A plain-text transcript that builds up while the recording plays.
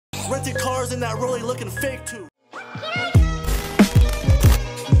Rented cars and that really looking fake too.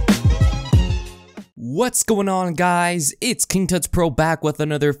 What's going on, guys? It's KingTutsPro back with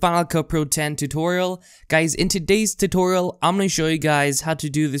another Final Cut Pro 10 tutorial. Guys, in today's tutorial, I'm going to show you guys how to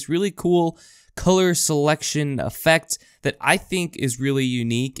do this really cool color selection effect that I think is really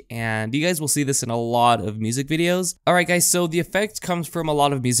unique, and you guys will see this in a lot of music videos. Alright guys, so the effect comes from a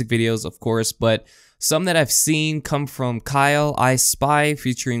lot of music videos, of course, but some that I've seen come from Kyle, iSpy,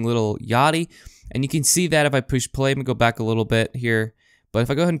 featuring Lil Yachty, and you can see that if I push play. I'm going to go back a little bit here. But if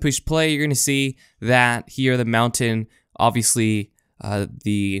I go ahead and push play, you're going to see that here the mountain, obviously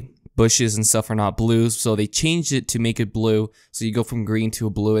the bushes and stuff are not blue, so they changed it to make it blue, so you go from green to a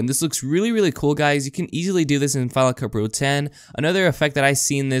blue, and this looks really, really cool, guys. You can easily do this in Final Cut Pro 10. Another effect that I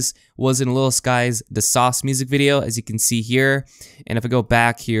seen this was in Lil Skies' The Sauce music video, as you can see here, and if I go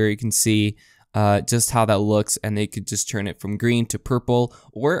back here, you can see just how that looks, and they could just turn it from green to purple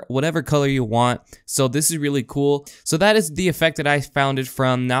or whatever color you want. So this is really cool. So that is the effect that I found it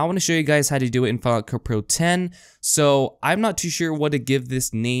from. Now I want to show you guys how to do it in Final Cut Pro 10. So I'm not too sure what to give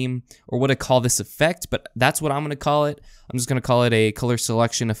this name or what to call this effect, but that's what I'm going to call it. I'm just going to call it a color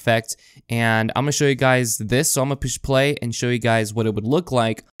selection effect, and I'm going to show you guys this. So I'm going to push play and show you guys what it would look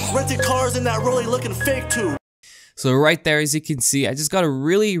like. Rented cars and that really looking fake too. So right there, as you can see, I just got a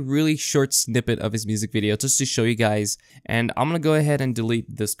really, really short snippet of his music video just to show you guys, and I'm going to go ahead and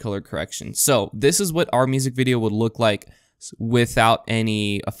delete this color correction. So this is what our music video would look like without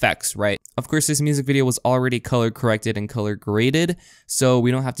any effects, right? Of course, this music video was already color corrected and color graded, so we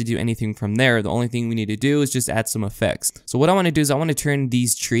don't have to do anything from there. The only thing we need to do is just add some effects. So what I want to do is I want to turn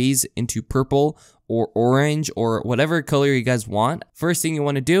these trees into purple or orange or whatever color you guys want. First thing you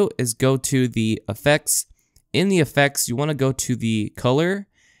want to do is go to the effects. In the effects, you want to go to the color,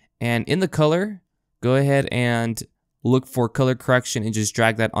 and in the color, go ahead and look for color correction and just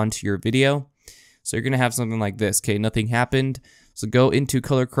drag that onto your video. So you're going to have something like this. Okay, nothing happened. So go into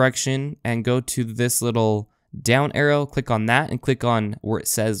color correction and go to this little down arrow, click on that and click on where it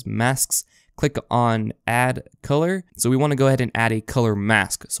says masks. Click on add color. So we want to go ahead and add a color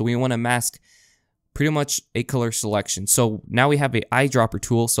mask. So we want to mask pretty much a color selection. So now we have a eyedropper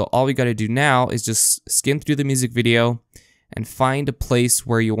tool, so all we got to do now is just skim through the music video and find a place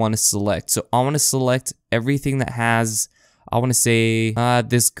where you want to select. So I want to select everything that has, I want to say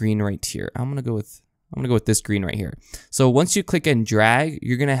this green right here. I'm gonna go with this green right here. So once you click and drag,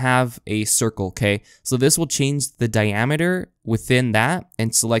 you're gonna have a circle, okay? So this will change the diameter within that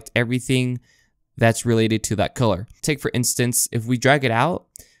and select everything that's related to that color. Take for instance, if we drag it out,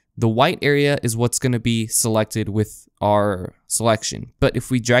 the white area is what's going to be selected with our selection. But if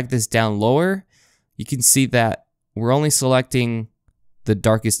we drag this down lower, you can see that we're only selecting the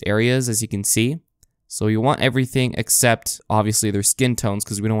darkest areas, as you can see. So you want everything except obviously their skin tones,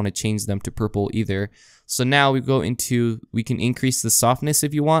 because we don't want to change them to purple either. So now we can increase the softness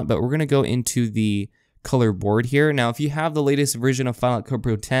if you want, but we're going to go into the color board here. Now, if you have the latest version of Final Cut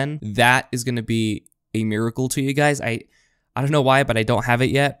Pro 10, that is going to be a miracle to you guys. I don't know why, but I don't have it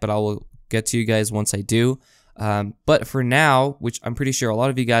yet, but I will get to you guys once I do. But for now, which I'm pretty sure a lot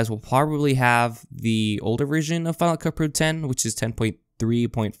of you guys will probably have the older version of Final Cut Pro 10, which is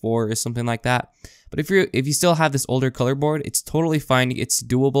 10.3.4 or something like that. But if you still have this older color board, it's totally fine. It's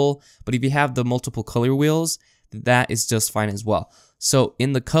doable. But if you have the multiple color wheels, that is just fine as well. So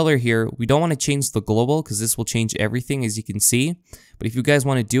in the color here, we don't want to change the global because this will change everything, as you can see. But if you guys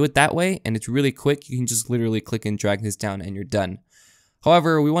want to do it that way and it's really quick, you can just literally click and drag this down and you're done.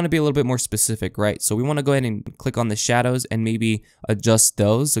 However, we want to be a little bit more specific, right? So we want to go ahead and click on the shadows and maybe adjust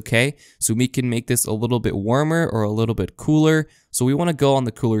those, okay? So we can make this a little bit warmer or a little bit cooler. So we want to go on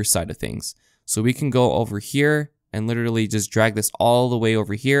the cooler side of things. So we can go over here and literally just drag this all the way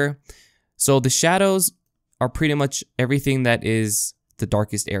over here. So the shadows are pretty much everything that is the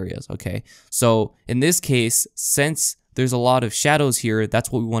darkest areas, okay? So in this case, since there's a lot of shadows here,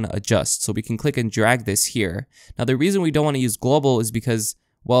 that's what we want to adjust. So we can click and drag this here. Now the reason we don't want to use global is because,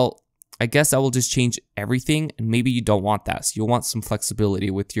 well, I guess that will just change everything, and maybe you don't want that. So you'll want some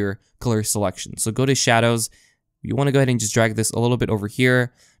flexibility with your color selection. So go to shadows. You want to go ahead and just drag this a little bit over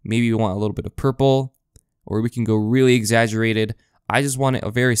here. Maybe you want a little bit of purple, or we can go really exaggerated. I just want it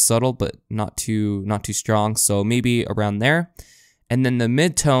a very subtle, but not too strong. So maybe around there. And then the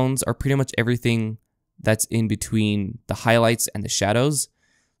mid-tones are pretty much everything that's in between the highlights and the shadows.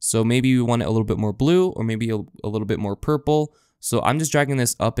 So maybe we want it a little bit more blue, or maybe a little bit more purple. So I'm just dragging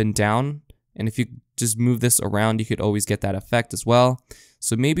this up and down. And if you just move this around, you could always get that effect as well.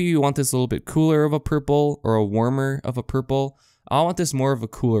 So maybe you want this a little bit cooler of a purple or a warmer of a purple. I want this more of a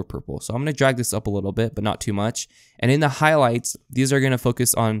cooler purple. So I'm going to drag this up a little bit, but not too much. And in the highlights, these are going to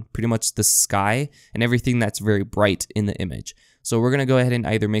focus on pretty much the sky and everything that's very bright in the image. So we're going to go ahead and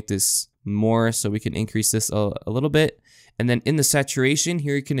either make this more so we can increase this a little bit. And then in the saturation,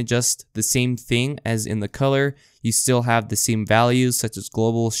 here you can adjust the same thing as in the color. You still have the same values such as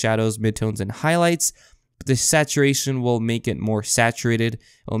global, shadows, midtones, and highlights. But the saturation will make it more saturated. It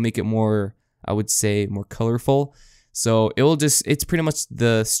will make it more, I would say, more colorful. So it's pretty much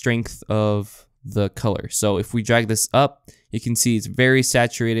the strength of the color. So if we drag this up, you can see it's very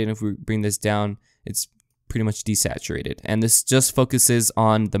saturated. And if we bring this down, it's pretty much desaturated. And this just focuses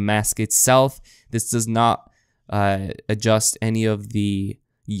on the mask itself. This does not adjust any of the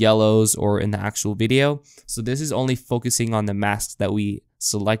yellows or in the actual video. So this is only focusing on the masks that we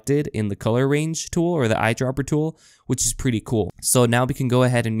selected in the color range tool or the eyedropper tool, which is pretty cool. So now we can go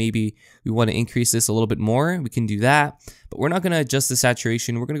ahead and maybe we want to increase this a little bit more. We can do that, but we're not going to adjust the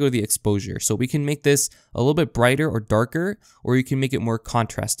saturation. We're going to go to the exposure. So we can make this a little bit brighter or darker, or you can make it more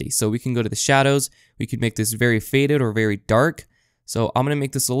contrasty. So we can go to the shadows. We can make this very faded or very dark. So I'm going to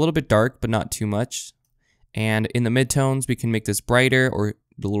make this a little bit dark, but not too much. And in the midtones, we can make this brighter or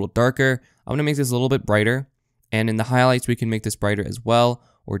a little darker. I'm going to make this a little bit brighter. And in the highlights, we can make this brighter as well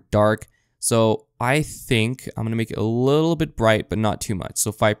or dark. So I think I'm going to make it a little bit bright, but not too much.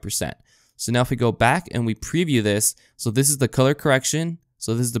 So 5%. So now if we go back and we preview this, so this is the color correction.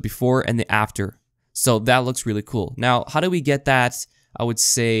 So this is the before and the after. So that looks really cool. Now, how do we get that? I would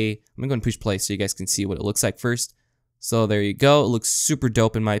say, I'm going to go and push play so you guys can see what it looks like first. So there you go. It looks super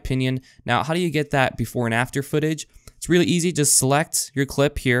dope in my opinion. Now, how do you get that before and after footage? It's really easy. Just select your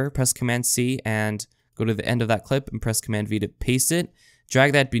clip here, press Command C and go to the end of that clip and press Command V to paste it.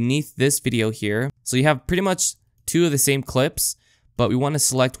 Drag that beneath this video here. So you have pretty much two of the same clips, but we want to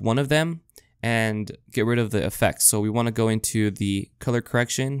select one of them and get rid of the effects. So we want to go into the color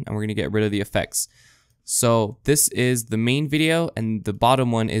correction and we're going to get rid of the effects. So this is the main video and the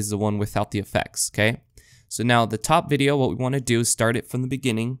bottom one is the one without the effects, okay? So now the top video, what we want to do is start it from the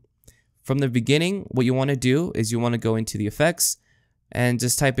beginning. From the beginning, what you want to do is you want to go into the effects and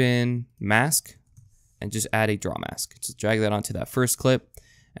just type in mask and just add a draw mask. Just drag that onto that first clip.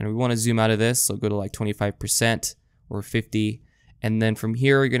 And we want to zoom out of this. So go to like 25% or 50. And then from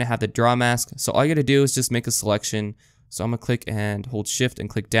here, you're going to have the draw mask. So all you got to do is just make a selection. So I'm going to click and hold shift and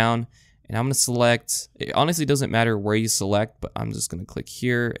click down. And I'm going to select, it honestly doesn't matter where you select, but I'm just going to click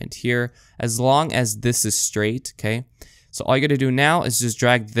here and here as long as this is straight, okay? So all you got to do now is just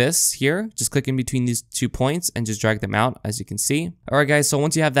drag this here, just click in between these 2 points and just drag them out as you can see. All right guys, so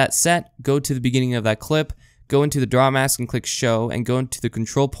once you have that set, go to the beginning of that clip, go into the draw mask and click show and go into the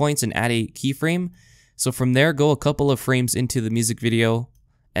control points and add a keyframe. So from there, go a couple of frames into the music video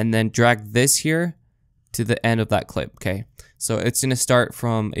and then drag this here to the end of that clip, okay? So it's going to start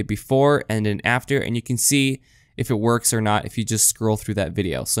from a before and an after, and you can see if it works or not if you just scroll through that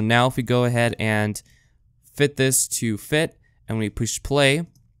video. So now if we go ahead and fit this to fit, and when we push play,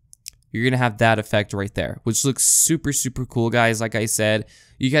 you're going to have that effect right there, which looks super, super cool, guys. Like I said,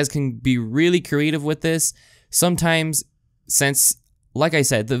 you guys can be really creative with this. Sometimes, since, like I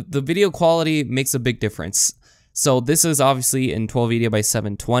said, the video quality makes a big difference. So this is obviously in 1280 by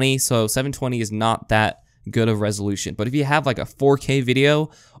 720, so 720 is not that good of resolution. But if you have like a 4K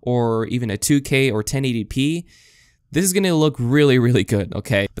video or even a 2K or 1080p, this is going to look really, really good,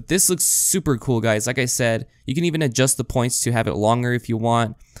 okay? But this looks super cool, guys. Like I said, you can even adjust the points to have it longer if you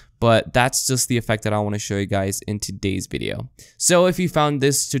want, but that's just the effect that I want to show you guys in today's video. So if you found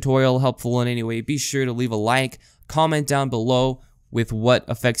this tutorial helpful in any way, be sure to leave a like, comment down below with what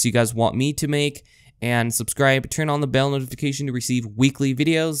effects you guys want me to make, and subscribe, turn on the bell notification to receive weekly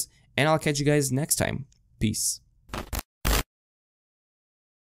videos, and I'll catch you guys next time. Peace.